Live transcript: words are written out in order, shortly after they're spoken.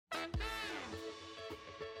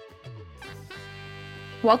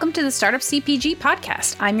Welcome to the Startup CPG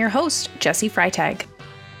podcast. I'm your host, Jessie Freitag.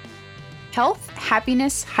 Health,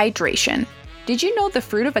 happiness, hydration. Did you know the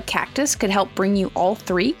fruit of a cactus could help bring you all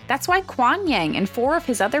three? That's why Quan Yang and 4 of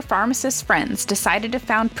his other pharmacist friends decided to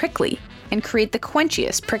found Pricklee and create the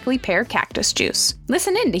quenchiest prickly pear cactus juice.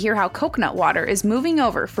 Listen in to hear how coconut water is moving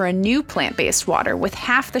over for a new plant-based water with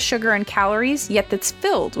half the sugar and calories, yet that's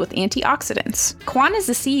filled with antioxidants. Quan is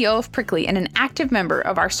the CEO of Pricklee and an active member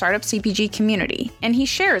of our Startup CPG community, and he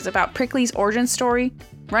shares about Pricklee's origin story,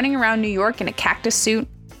 running around New York in a cactus suit,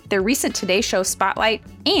 their recent Today Show spotlight,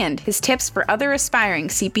 and his tips for other aspiring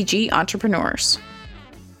CPG entrepreneurs.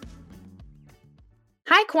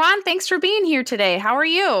 Hi, Quan. Thanks for being here today. How are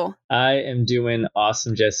you? I am doing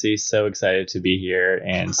awesome, Jessie. So excited to be here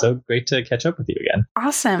and so great to catch up with you again.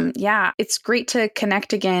 Awesome. Yeah, it's great to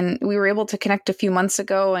connect again. We were able to connect a few months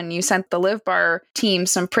ago and you sent the Live Bar team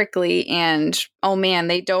some Pricklee and oh man,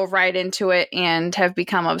 they dove right into it and have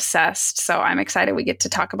become obsessed. So I'm excited we get to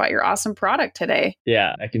talk about your awesome product today.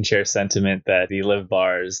 Yeah, I can share sentiment that the Live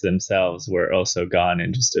Bars themselves were also gone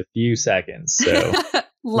in just a few seconds. So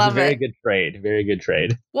Love it. Very good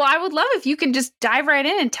trade. Well, I would love if you can just dive right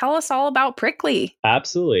in and tell us all about Pricklee.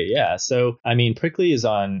 Absolutely. Yeah. So, Pricklee is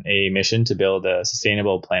on a mission to build a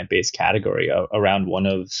sustainable plant-based category around one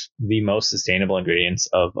of the most sustainable ingredients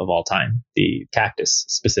of all time, the cactus,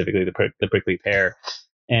 specifically the prickly pear.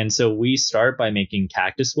 And so we start by making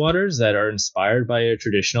cactus waters that are inspired by a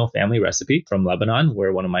traditional family recipe from Lebanon,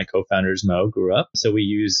 where one of my co-founders, Mo, grew up. So we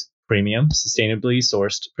use premium, sustainably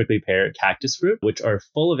sourced prickly pear cactus fruit, which are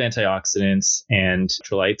full of antioxidants and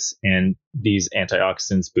electrolytes. And these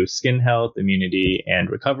antioxidants boost skin health, immunity, and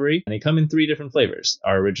recovery. And they come in 3 different flavors: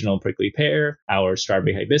 our original prickly pear, our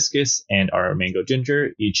strawberry hibiscus, and our mango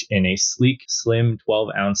ginger, each in a sleek, slim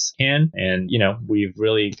 12-ounce can. And, we've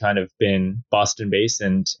really kind of been Boston-based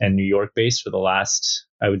and New York-based for the last,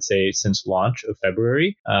 I would say, since launch of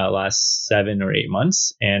February, last 7 or 8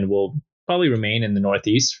 months. And we'll probably remain in the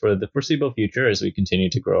Northeast for the foreseeable future as we continue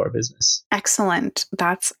to grow our business. Excellent.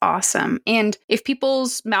 That's awesome. And if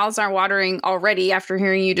people's mouths aren't watering already after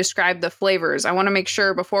hearing you describe the flavors, I want to make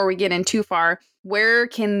sure before we get in too far, where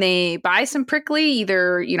can they buy some Pricklee?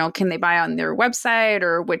 Either, can they buy on their website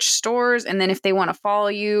or which stores? And then if they want to follow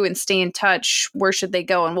you and stay in touch, where should they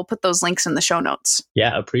go? And we'll put those links in the show notes.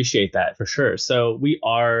 Yeah, appreciate that for sure. So we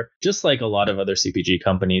are, just like a lot of other CPG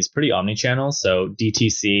companies, pretty omni-channel. So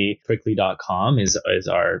DTC, pricklee.com is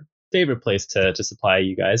our favorite place to supply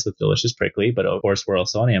you guys with delicious Pricklee. But of course, we're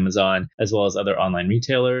also on Amazon as well as other online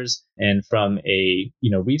retailers. And from a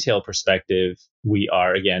retail perspective, we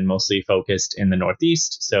are, again, mostly focused in the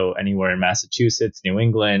Northeast. So anywhere in Massachusetts, New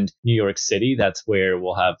England, New York City, that's where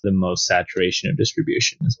we'll have the most saturation of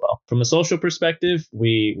distribution as well. From a social perspective,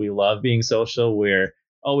 we love being social. We're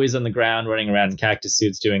always on the ground, running around in cactus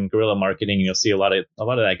suits, doing guerrilla marketing. You'll see a lot of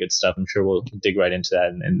that good stuff. I'm sure we'll dig right into that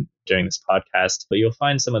and during this podcast. But you'll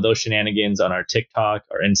find some of those shenanigans on our TikTok,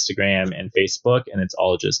 our Instagram, and Facebook, and it's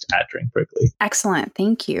all just at Drink Pricklee. Excellent.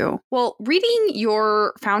 Thank you. Well, reading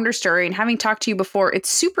your founder story and having talked to you before, it's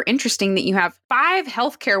super interesting that you have 5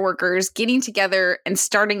 healthcare workers getting together and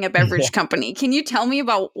starting a beverage company. Can you tell me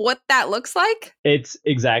about what that looks like? It's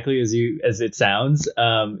exactly as it sounds.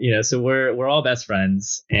 So we're all best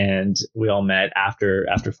friends, and we all met after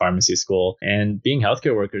pharmacy school. And being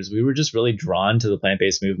healthcare workers, we were just really drawn to the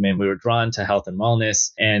plant-based movement. We were drawn to health and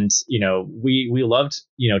wellness, and we loved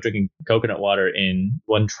drinking coconut water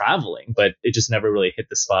when traveling, but it just never really hit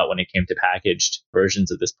the spot when it came to packaged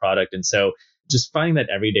versions of this product. And so just finding that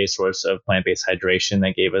everyday source of plant-based hydration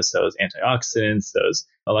that gave us those antioxidants, those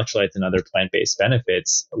electrolytes, and other plant-based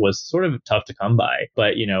benefits was sort of tough to come by.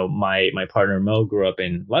 But, my partner Mo grew up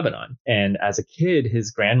in Lebanon. And as a kid,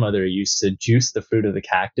 his grandmother used to juice the fruit of the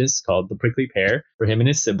cactus called the prickly pear for him and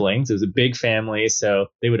his siblings. It was a big family. So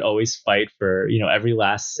they would always fight for, every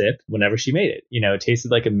last sip whenever she made it. It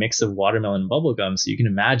tasted like a mix of watermelon and bubble gum. So you can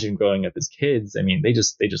imagine growing up as kids. They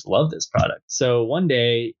just love this product. So one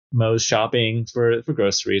day, Mo's shopping for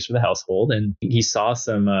groceries for the household, and he saw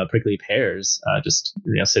some prickly pears just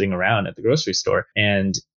sitting around at the grocery store.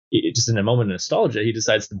 And just in a moment of nostalgia, he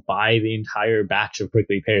decides to buy the entire batch of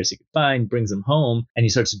prickly pears he could find, brings them home, and he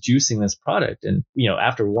starts juicing this product. And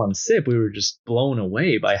after one sip, we were just blown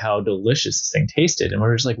away by how delicious this thing tasted. And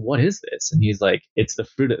we're just like, "What is this?" And he's like, "It's the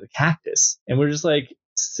fruit of the cactus." And we're just like,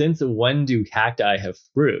 "Since when do cacti have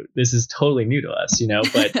fruit? This is totally new to us,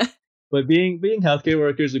 But But being healthcare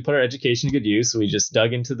workers, we put our education to good use. We just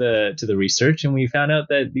dug into the research, and we found out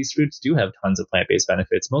that these fruits do have tons of plant-based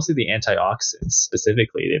benefits, mostly the antioxidants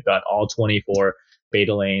specifically. They've got all 24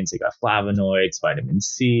 betalains, they got flavonoids, vitamin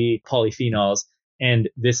C, polyphenols. And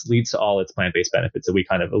this leads to all its plant-based benefits that we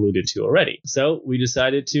kind of alluded to already. So we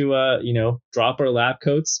decided to, drop our lab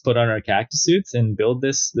coats, put on our cactus suits, and build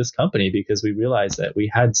this company because we realized that we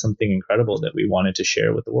had something incredible that we wanted to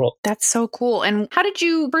share with the world. That's so cool. And how did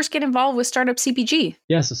you first get involved with Startup CPG?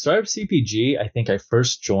 Yeah, so Startup CPG, I think I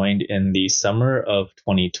first joined in the summer of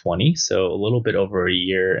 2020, so a little bit over a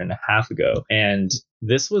year and a half ago. And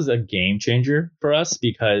this was a game changer for us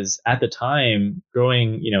because at the time,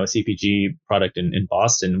 growing, a CPG product in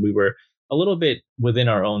Boston, we were a little bit within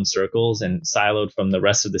our own circles and siloed from the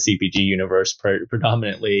rest of the CPG universe,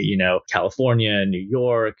 predominantly, California, New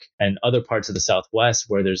York, and other parts of the Southwest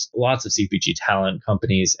where there's lots of CPG talent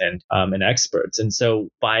companies and experts. And so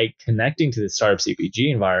by connecting to the startup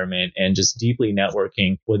CPG environment and just deeply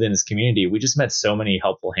networking within this community, we just met so many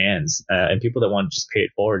helpful hands and people that want to just pay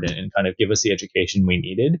it forward and kind of give us the education we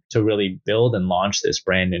needed to really build and launch this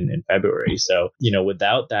brand in February. So,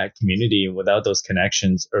 without that community, without those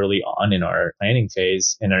connections early on in our planning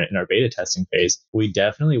phase, in our beta testing phase, we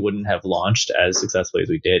definitely wouldn't have launched as successfully as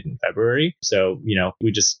we did in February. So,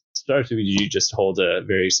 we just Startup CPG just holds a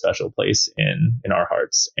very special place in our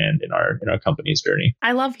hearts and in our company's journey.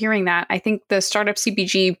 I love hearing that. I think the Startup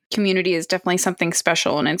CPG community is definitely something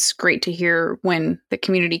special, and it's great to hear when the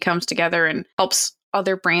community comes together and helps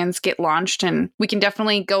other brands get launched, and we can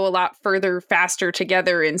definitely go a lot further, faster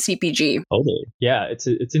together in CPG. Totally. Yeah, it's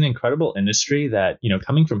an incredible industry that,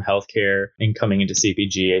 coming from healthcare and coming into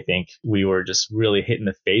CPG, I think we were just really hit in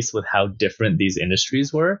the face with how different these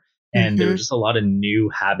industries were. And there were just a lot of new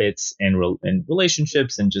habits and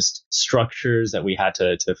relationships and just structures that we had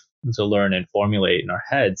to learn and formulate in our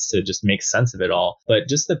heads to just make sense of it all. But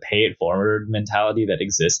just the pay it forward mentality that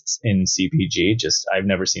exists in CPG, I've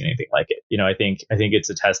never seen anything like it. I think it's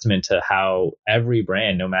a testament to how every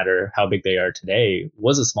brand, no matter how big they are today,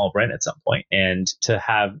 was a small brand at some point. And to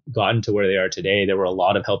have gotten to where they are today, there were a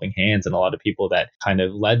lot of helping hands and a lot of people that kind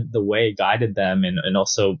of led the way, guided them, and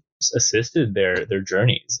also assisted their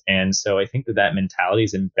journeys. And so I think that mentality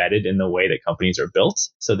is embedded in the way that companies are built.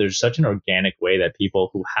 So there's such an organic way that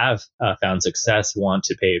people who have found success want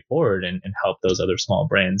to pay it forward and help those other small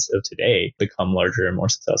brands of today become larger and more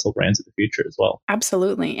successful brands of the future as well.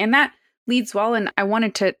 Absolutely. And that leads well. And I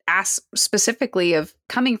wanted to ask specifically of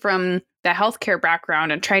coming from the healthcare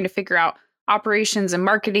background and trying to figure out operations and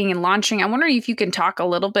marketing and launching. I wonder if you can talk a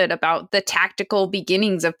little bit about the tactical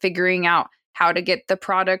beginnings of figuring out how to get the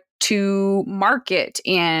product to market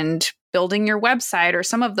and building your website or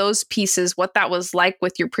some of those pieces, what that was like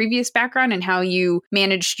with your previous background and how you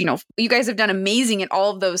managed, you guys have done amazing at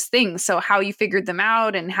all of those things. So how you figured them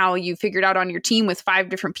out and how you figured out on your team with 5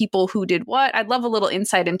 different people who did what. I'd love a little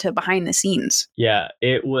insight into behind the scenes. Yeah,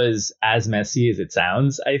 it was as messy as it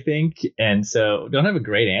sounds, I think. And so don't have a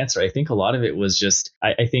great answer. I think a lot of it was just,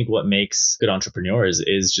 I think what makes good entrepreneurs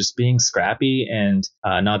is just being scrappy and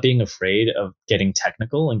not being afraid of getting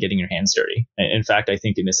technical and getting your hands dirty. In fact, I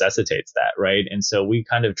think it necessitates that, right? And so we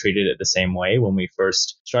kind of treated it the same way. When we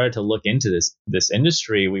first started to look into this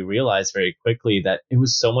industry, we realized very quickly that it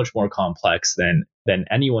was so much more complex than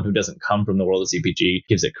anyone who doesn't come from the world of CPG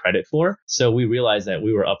gives it credit for. So we realized that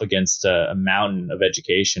we were up against a mountain of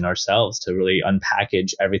education ourselves to really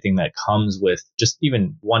unpackage everything that comes with just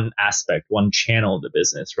even one aspect, one channel of the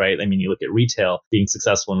business, right? I mean, you look at retail, being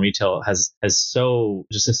successful in retail has so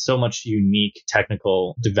much unique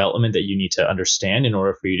technical development that you need to understand in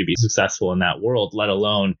order for you to be successful in that world, let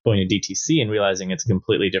alone going to DTC and realizing it's a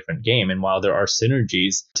completely different game. And while there are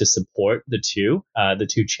synergies to support the two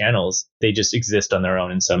channels, they just exist on their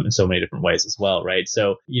own in so many different ways as well, right?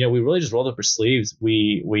 So, we really just rolled up our sleeves.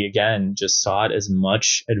 We again just sought as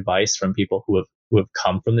much advice from people who have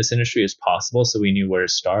come from this industry as possible, so we knew where to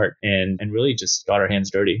start and really just got our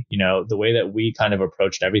hands dirty. The way that we kind of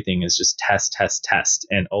approached everything is just test,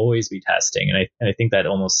 and always be testing. And I think that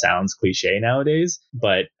almost sounds cliche nowadays,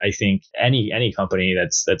 but I think any company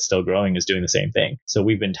that's still growing is doing the same thing. So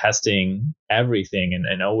we've been testing everything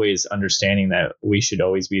and always understanding that we should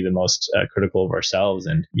always be the most critical of ourselves.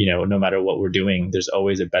 And, no matter what we're doing, there's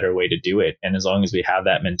always a better way to do it. And as long as we have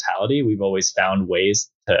that mentality, we've always found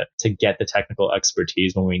ways to get the technical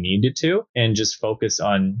expertise when we needed to, and just focus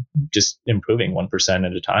on just improving 1%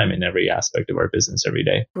 at a time in every aspect of our business every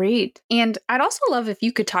day. Great. And I'd also love if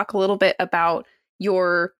you could talk a little bit about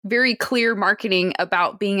your very clear marketing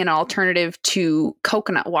about being an alternative to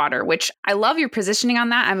coconut water, which I love your positioning on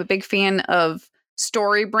that. I'm a big fan of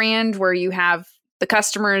story brand where you have the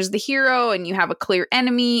customer is the hero and you have a clear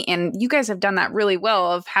enemy. And you guys have done that really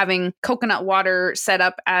well of having coconut water set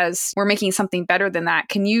up as we're making something better than that.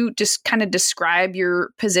 Can you just kind of describe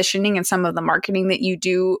your positioning and some of the marketing that you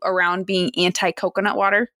do around being anti-coconut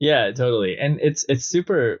water? Yeah, totally. And it's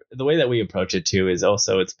super, the way that we approach it too is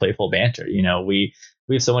also it's playful banter. We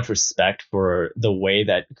have so much respect for the way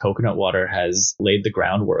that coconut water has laid the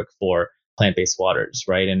groundwork for plant-based waters,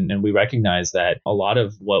 right? And we recognize that a lot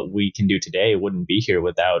of what we can do today wouldn't be here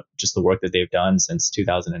without just the work that they've done since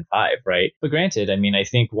 2005, right? But granted, I mean, I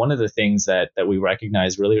think one of the things that we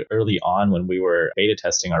recognized really early on when we were beta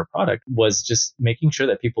testing our product was just making sure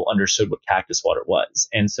that people understood what cactus water was.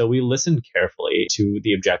 And so we listened carefully to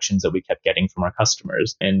the objections that we kept getting from our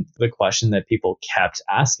customers. And the question that people kept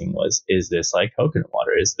asking was, is this like coconut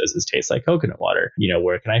water? Does this taste like coconut water?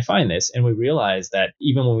 Where can I find this? And we realized that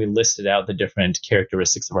even when we listed out the different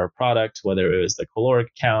characteristics of our product, whether it was the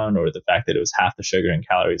caloric count or the fact that it was half the sugar and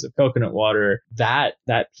calories of coconut water, that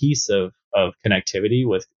piece of connectivity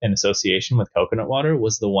with an association with coconut water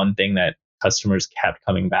was the one thing that customers kept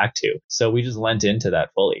coming back to. So we just lent into that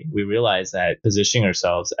fully. We realized that positioning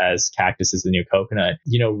ourselves as cactus is the new coconut,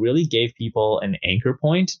 really gave people an anchor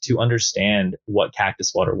point to understand what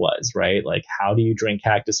cactus water was, right? Like, how do you drink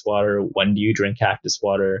cactus water? When do you drink cactus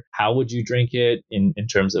water? How would you drink it in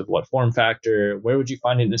terms of what form factor? Where would you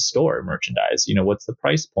find it in a store merchandise? What's the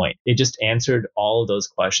price point? It just answered all of those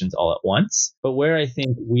questions all at once. But where I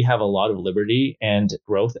think we have a lot of liberty and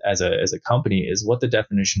growth as a company is what the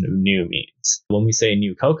definition of new means. When we say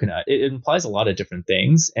new coconut, it implies a lot of different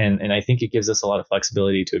things. And I think it gives us a lot of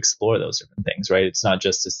flexibility to explore those different things, right? It's not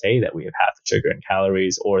just to say that we have half the sugar and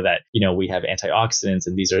calories or that, we have antioxidants.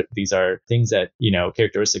 And these are things that,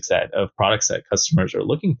 characteristics of products that customers are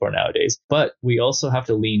looking for nowadays. But we also have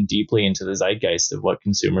to lean deeply into the zeitgeist of what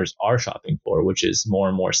consumers are shopping for, which is more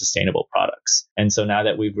and more sustainable products. And so now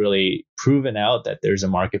that we've really proven out that there's a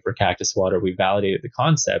market for cactus water, we validated the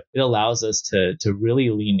concept, it allows us to really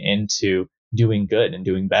lean into doing good and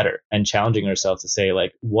doing better and challenging ourselves to say,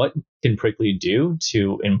 like, what can Pricklee do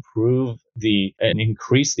to improve and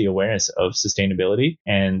increase the awareness of sustainability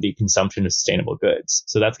and the consumption of sustainable goods?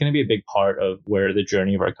 So that's going to be a big part of where the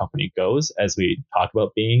journey of our company goes as we talk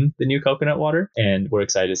about being the new coconut water. And we're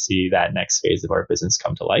excited to see that next phase of our business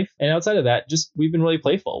come to life. And outside of that, just we've been really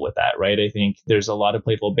playful with that, right? I think there's a lot of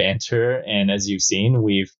playful banter. And as you've seen,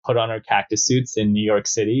 we've put on our cactus suits in New York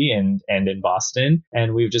City and in Boston.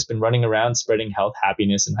 And we've just been running around spreading health,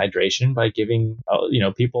 happiness, and hydration by giving,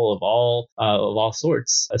 people of all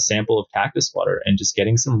sorts a sample of cactus water and just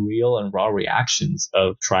getting some real and raw reactions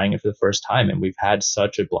of trying it for the first time. And we've had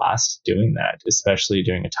such a blast doing that, especially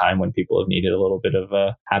during a time when people have needed a little bit of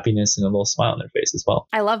happiness and a little smile on their face as well.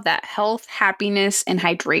 I love that. Health, happiness, and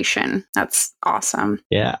hydration. That's awesome.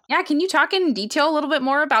 Yeah. Yeah. Can you talk in detail a little bit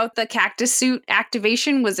more about the cactus suit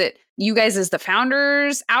activation? Was it you guys as the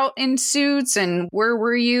founders out in suits, and where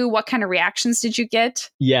were you? What kind of reactions did you get?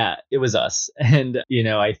 Yeah, it was us. And,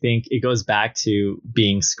 I think it goes back to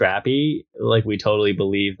being scrappy. Like, we totally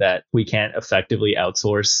believe that we can't effectively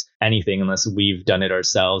outsource anything unless we've done it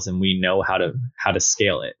ourselves and we know how to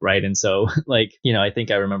scale it, right? And so, I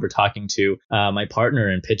think I remember talking to my partner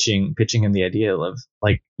and pitching him the idea of,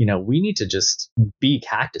 we need to just be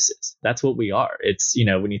cactuses. That's what we are. It's,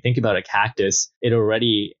 when you think about a cactus, it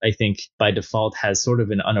already, I think, by default has sort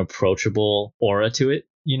of an unapproachable aura to it,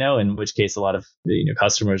 in which case a lot of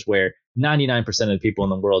customers, where 99% of the people in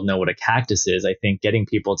the world know what a cactus is. I think getting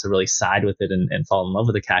people to really side with it and fall in love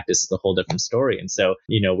with the cactus is a whole different story. And so,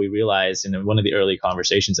 we realized in one of the early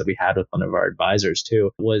conversations that we had with one of our advisors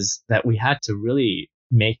too, was that we had to really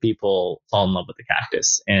make people fall in love with the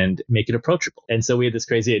cactus and make it approachable. And so we had this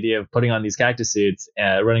crazy idea of putting on these cactus suits,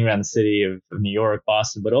 running around the city of New York,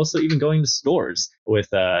 Boston, but also even going to stores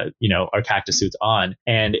with, our cactus suits on.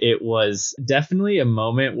 And it was definitely a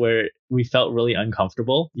moment where we felt really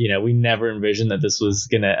uncomfortable. We never envisioned that this was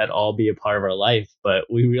going to at all be a part of our life, but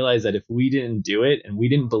we realized that if we didn't do it and we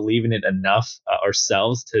didn't believe in it enough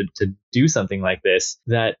ourselves to do something like this,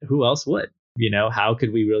 that who else would? How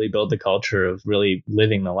could we really build the culture of really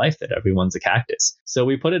living the life that everyone's a cactus? So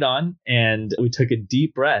we put it on and we took a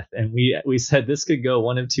deep breath and we said this could go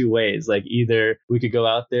one of two ways. Like, either we could go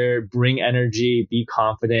out there, bring energy, be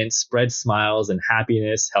confident, spread smiles and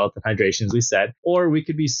happiness, health and hydration, as we said, or we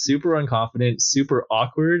could be super unconfident, super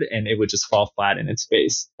awkward, and it would just fall flat in its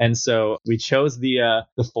face. And so we chose the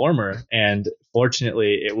former, and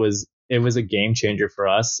fortunately it was it was a game changer for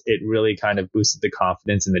us. It really kind of boosted the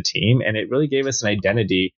confidence in the team, and it really gave us an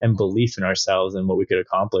identity and belief in ourselves and what we could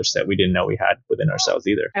accomplish that we didn't know we had within ourselves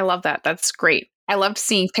either. I love that. That's great. I loved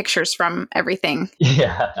seeing pictures from everything.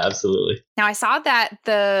 Yeah, absolutely. Now, I saw that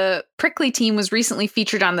the Pricklee team was recently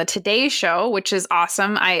featured on the Today Show, which is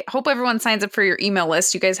awesome. I hope everyone signs up for your email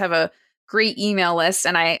list. You guys have a great email list.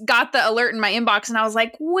 And I got the alert in my inbox and I was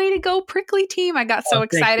like, way to go, Pricklee team. I got so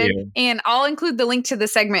excited. And I'll include the link to the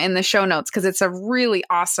segment in the show notes because it's a really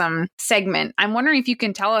awesome segment. I'm wondering if you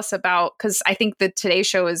can tell us about, because I think the Today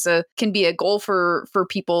Show can be a goal for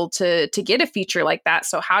people to get a feature like that.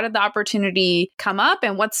 So how did the opportunity come up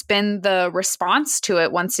and what's been the response to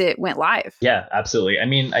it once it went live? Yeah, absolutely. I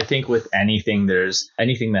mean, I think with anything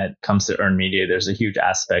that comes to earned media, there's a huge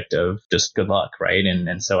aspect of just good luck, right?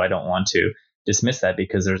 And so I don't want to dismiss that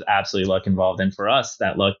because there's absolutely luck involved. And for us,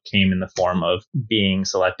 that luck came in the form of being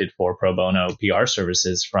selected for pro bono PR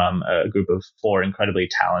services from a group of 4 incredibly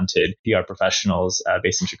talented PR professionals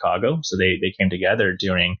based in Chicago. So they came together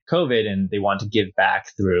during COVID and they want to give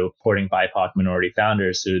back through supporting BIPOC minority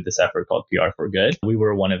founders through this effort called PR for Good. We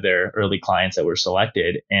were one of their early clients that were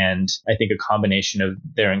selected. And I think a combination of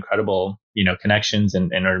their incredible connections and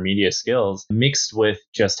earned media skills mixed with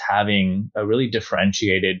just having a really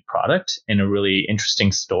differentiated product and a really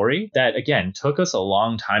interesting story that, again, took us a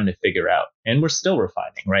long time to figure out. And we're still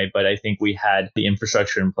refining, right? But I think we had the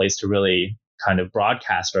infrastructure in place to really kind of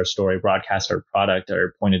broadcast our story, broadcast our product,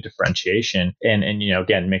 our point of differentiation. And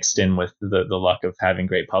again, mixed in with the luck of having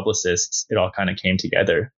great publicists, it all kind of came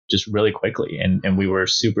together just really quickly. And we were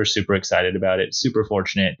super, super excited about it, super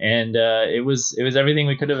fortunate. And it was everything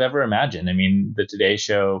we could have ever imagined. I mean, the Today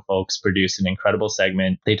Show folks produced an incredible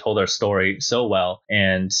segment. They told our story so well.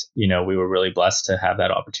 And, we were really blessed to have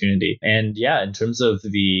that opportunity. And yeah, in terms of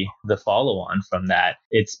the follow on from that,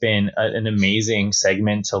 it's been an amazing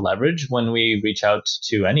segment to leverage when we reach out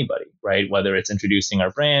to anybody, right? Whether it's introducing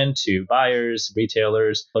our brand to buyers,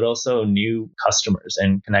 retailers, but also new customers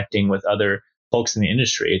and connecting with other folks in the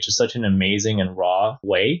industry. It's just such an amazing and raw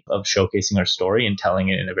way of showcasing our story and telling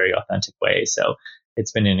it in a very authentic way. So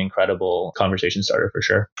it's been an incredible conversation starter for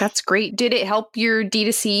sure. That's great. Did it help your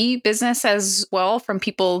D2C business as well from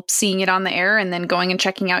people seeing it on the air and then going and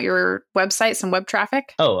checking out your website, some web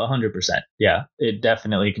traffic? Oh, 100%. Yeah, it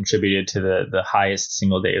definitely contributed to the highest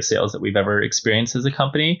single day of sales that we've ever experienced as a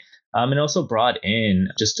company. And also brought in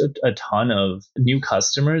just a ton of new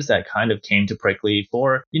customers that kind of came to Pricklee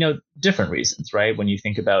for, different reasons, right? When you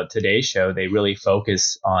think about Today's Show, they really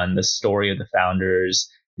focus on the story of the founders,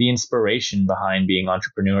 the inspiration behind being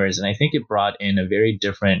entrepreneurs. And I think it brought in a very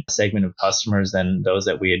different segment of customers than those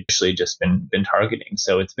that we had actually just been targeting.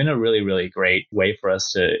 So it's been a really, really great way for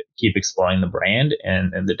us to keep exploring the brand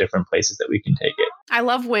and the different places that we can take it. I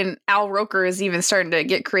love when Al Roker is even starting to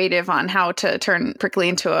get creative on how to turn Pricklee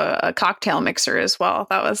into a cocktail mixer as well.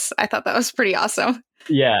 I thought that was pretty awesome.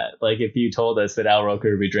 Yeah, like if you told us that Al Roker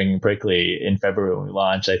would be drinking Pricklee in February when we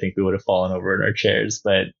launched, I think we would have fallen over in our chairs.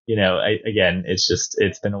 But,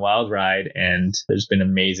 it's been a wild ride and there's been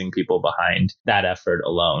amazing people behind that effort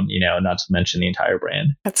alone, not to mention the entire brand.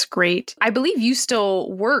 That's great. I believe you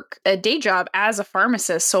still work a day job as a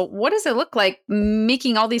pharmacist. So what does it look like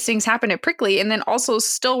making all these things happen at Pricklee and then also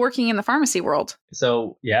still working in the pharmacy world?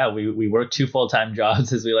 So, yeah, we work 2 full-time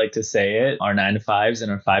jobs, as we like to say it, our 9 to 5s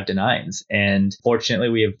and our 5 to 9s. And fortunately,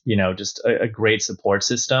 we have, just a great support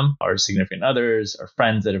system, our significant others, our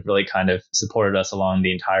friends that have really kind of supported us along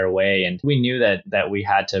the entire way. And we knew that we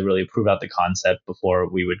had to really prove out the concept before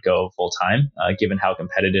we would go full-time, given how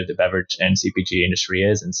competitive the beverage and CPG industry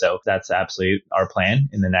is. And so that's absolutely our plan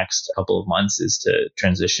in the next couple of months is to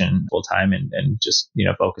transition full-time and just,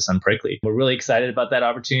 focus on Pricklee. We're really excited about that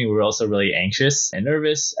opportunity. We're also really anxious and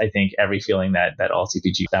nervous. I think every feeling that all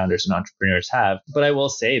CPG founders and entrepreneurs have. But I will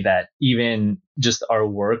say that even just our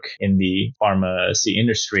work in the pharmacy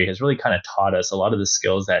industry has really kind of taught us a lot of the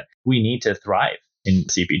skills that we need to thrive in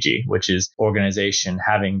CPG, which is organization,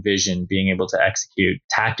 having vision, being able to execute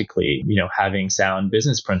tactically, having sound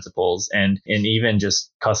business principles and even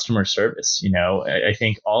just customer service. I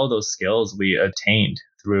think all of those skills we attained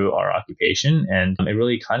through our occupation. And it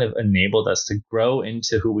really kind of enabled us to grow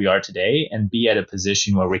into who we are today and be at a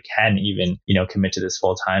position where we can even, commit to this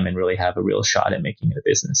full time and really have a real shot at making it a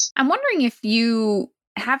business. I'm wondering if you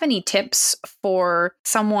have any tips for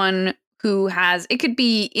someone who it could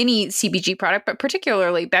be any CPG product, but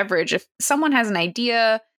particularly beverage. If someone has an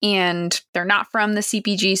idea, and they're not from the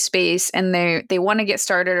CPG space and they want to get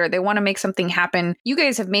started or they want to make something happen. You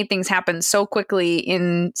guys have made things happen so quickly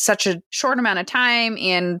in such a short amount of time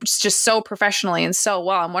and just so professionally and so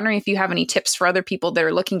well. I'm wondering if you have any tips for other people that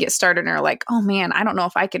are looking to get started and are like, oh man, I don't know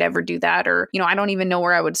if I could ever do that, or, I don't even know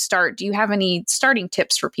where I would start. Do you have any starting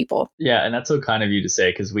tips for people? Yeah, and that's so kind of you to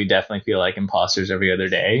say, because we definitely feel like imposters every other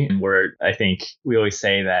day. And I think we always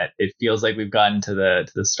say that it feels like we've gotten to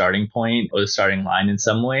the starting point or the starting line in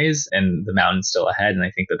some ways, and the mountain's still ahead. And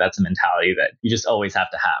I think that that's a mentality that you just always have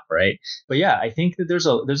to have, right? But yeah, I think that there's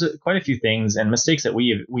quite a few things and mistakes that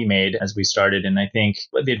we made as we started. And I think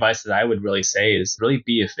the advice that I would really say is really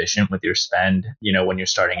be efficient with your spend, when you're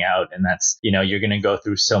starting out. And that's, you're going to go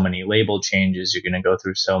through so many label changes. You're going to go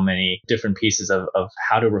through so many different pieces of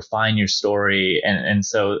how to refine your story. And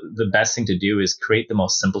so the best thing to do is create the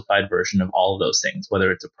most simplified version of all of those things,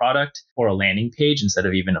 whether it's a product or a landing page instead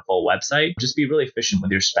of even a full website. Just be really efficient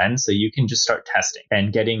with your spend so you can just start testing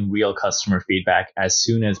and getting real customer feedback as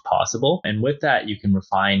soon as possible. And with that, you can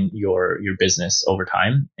refine your business over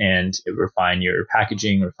time and refine your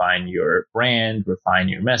packaging, refine your brand, refine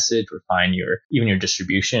your message, refine even your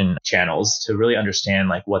distribution channels to really understand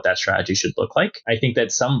like what that strategy should look like. I think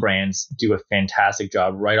that some brands do a fantastic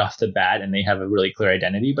job right off the bat and they have a really clear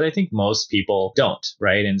identity, but I think most people don't,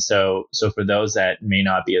 right? And so for those that may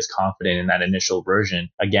not be as confident in that initial version,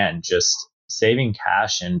 again, just saving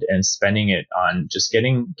cash and spending it on just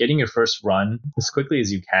getting your first run as quickly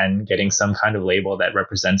as you can, getting some kind of label that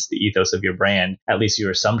represents the ethos of your brand, at least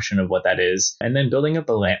your assumption of what that is, and then building up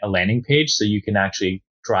a landing page so you can actually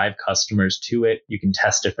drive customers to it. You can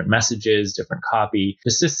test different messages, different copy,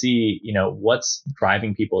 just to see, what's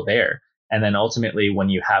driving people there. And then ultimately, when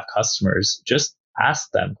you have customers, just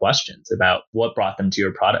ask them questions about what brought them to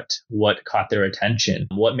your product, what caught their attention,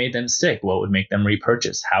 what made them stick, what would make them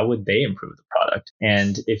repurchase, how would they improve the product.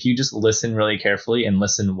 And if you just listen really carefully and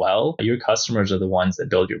listen well, your customers are the ones that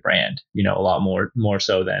build your brand, a lot more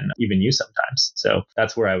so than even you sometimes. So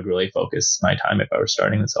that's where I would really focus my time if I were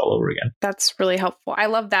starting this all over again. That's really helpful. I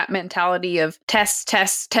love that mentality of test,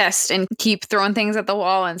 and keep throwing things at the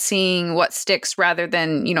wall and seeing what sticks rather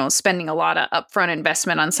than, spending a lot of upfront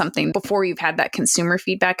investment on something before you've had that consumer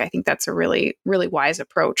feedback. I think that's a really, really wise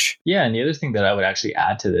approach. Yeah. And the other thing that I would actually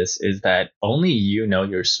add to this is that only you know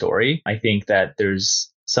your story. I think that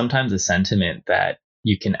there's sometimes a sentiment that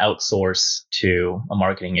you can outsource to a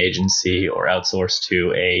marketing agency or outsource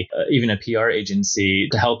to even a PR agency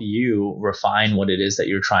to help you refine what it is that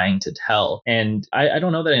you're trying to tell. And I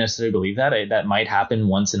don't know that I necessarily believe that. That might happen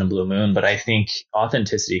once in a blue moon, but I think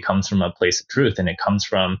authenticity comes from a place of truth, and it comes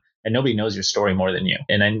from and nobody knows your story more than you.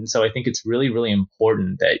 So I think it's really, really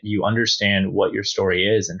important that you understand what your story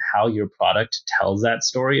is and how your product tells that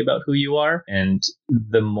story about who you are. And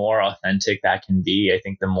the more authentic that can be, I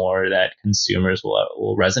think the more that consumers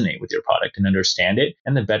will resonate with your product and understand it,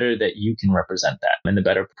 and the better that you can represent that and the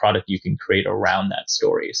better product you can create around that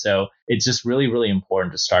story. So it's just really, really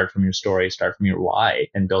important to start from your story, start from your why,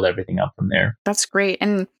 and build everything up from there. That's great.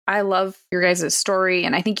 And I love your guys' story.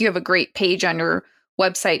 And I think you have a great page on your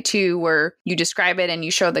website too, where you describe it and you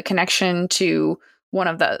show the connection to one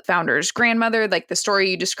of the founders' grandmother, like the story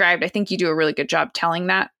you described. I think you do a really good job telling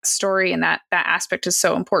that story, and that aspect is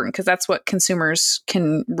so important because that's what consumers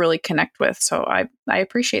can really connect with. So I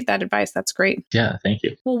appreciate that advice. That's great. Yeah, thank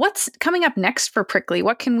you. Well, what's coming up next for Pricklee?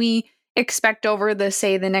 What can we expect over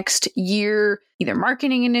the next year, either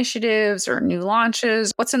marketing initiatives or new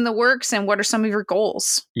launches? What's in the works and what are some of your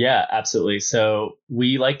goals? Yeah, absolutely. So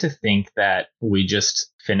we like to think that we just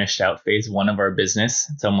finished out phase one of our business.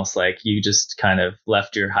 It's almost like you just kind of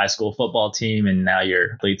left your high school football team and now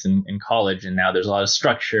you're athletes in college, and now there's a lot of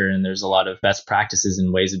structure and there's a lot of best practices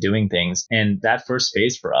and ways of doing things. And that first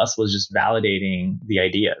phase for us was just validating the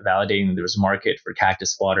idea, validating that there was a market for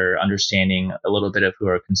cactus water, understanding a little bit of who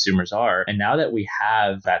our consumers are. And now that we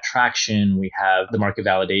have that traction, we have the market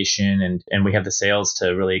validation and we have the sales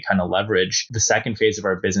to really kind of leverage, the second phase of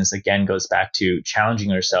our business again goes back to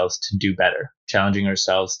challenging ourselves to do better, challenging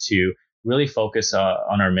ourselves to really focus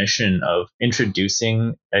on our mission of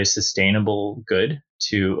introducing a sustainable good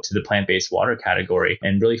to the plant-based water category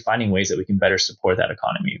and really finding ways that we can better support that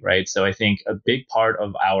economy, right? So I think a big part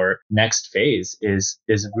of our next phase is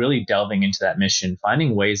really delving into that mission,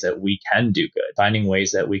 finding ways that we can do good, finding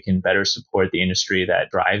ways that we can better support the industry that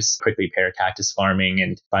drives prickly pear cactus farming,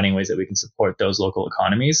 and finding ways that we can support those local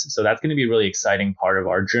economies. So that's going to be a really exciting part of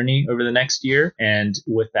our journey over the next year. And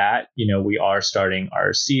with that, we are starting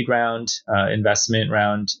our seed round, investment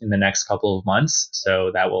round in the next couple of months. So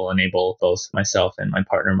that will enable both myself and my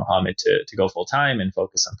partner, Mohammed, to go full time and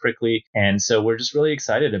focus on Pricklee. And so we're just really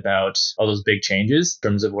excited about all those big changes in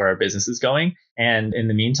terms of where our business is going. And in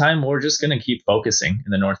the meantime, we're just going to keep focusing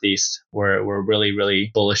in the Northeast. We're really,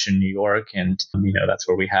 really bullish in New York. And, that's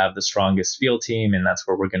where we have the strongest field team. And that's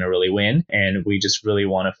where we're going to really win. And we just really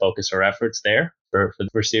want to focus our efforts there for the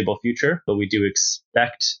foreseeable future. But we do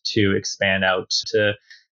expect to expand out to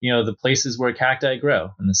the places where cacti grow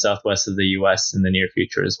in the southwest of the US in the near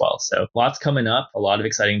future as well. So lots coming up, a lot of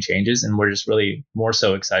exciting changes, and we're just really more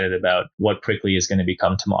so excited about what Pricklee is going to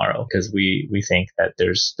become tomorrow, because we think that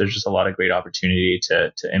there's just a lot of great opportunity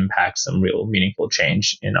to impact some real meaningful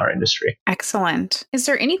change in our industry. Excellent. Is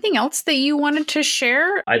there anything else that you wanted to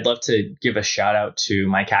share? I'd love to give a shout out to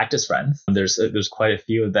my cactus friends. There's quite a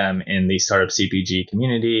few of them in the startup CPG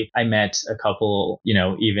community. I met a couple,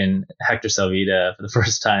 even Hector Salvita for the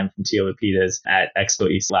first time from Tio Lapidas at Expo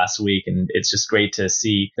East last week. And it's just great to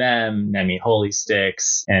see them, Holy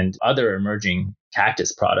Sticks, and other emerging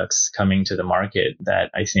cactus products coming to the market that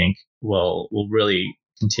I think will really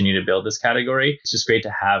continue to build this category. It's just great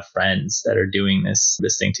to have friends that are doing this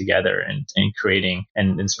thing together and creating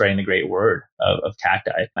and spreading the great word of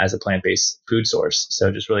cacti as a plant-based food source. So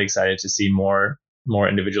just really excited to see more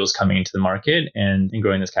individuals coming into the market and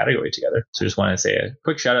growing this category together. So just want to say a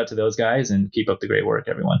quick shout out to those guys and keep up the great work,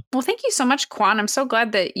 everyone. Well, thank you so much, Quan. I'm so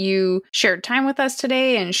glad that you shared time with us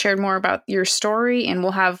today and shared more about your story. And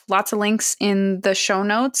we'll have lots of links in the show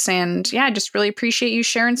notes. And I just really appreciate you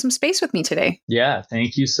sharing some space with me today. Yeah,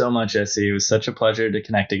 thank you so much, Jesse. It was such a pleasure to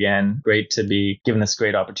connect again. Great to be given this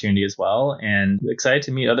great opportunity as well. And excited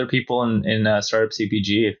to meet other people in Startup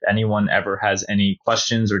CPG. If anyone ever has any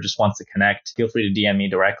questions or just wants to connect, feel free to DM me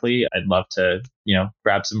directly. I'd love to,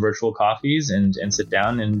 grab some virtual coffees and sit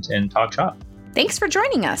down and talk shop. Thanks for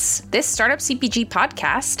joining us. This Startup CPG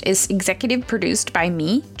podcast is executive produced by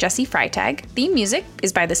me, Jesse Freitag. Theme music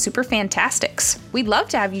is by the Super Fantastics. We'd love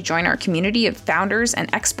to have you join our community of founders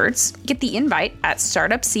and experts. Get the invite at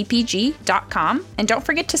startupcpg.com. And don't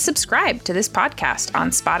forget to subscribe to this podcast on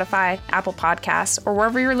Spotify, Apple Podcasts, or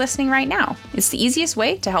wherever you're listening right now. It's the easiest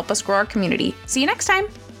way to help us grow our community. See you next time.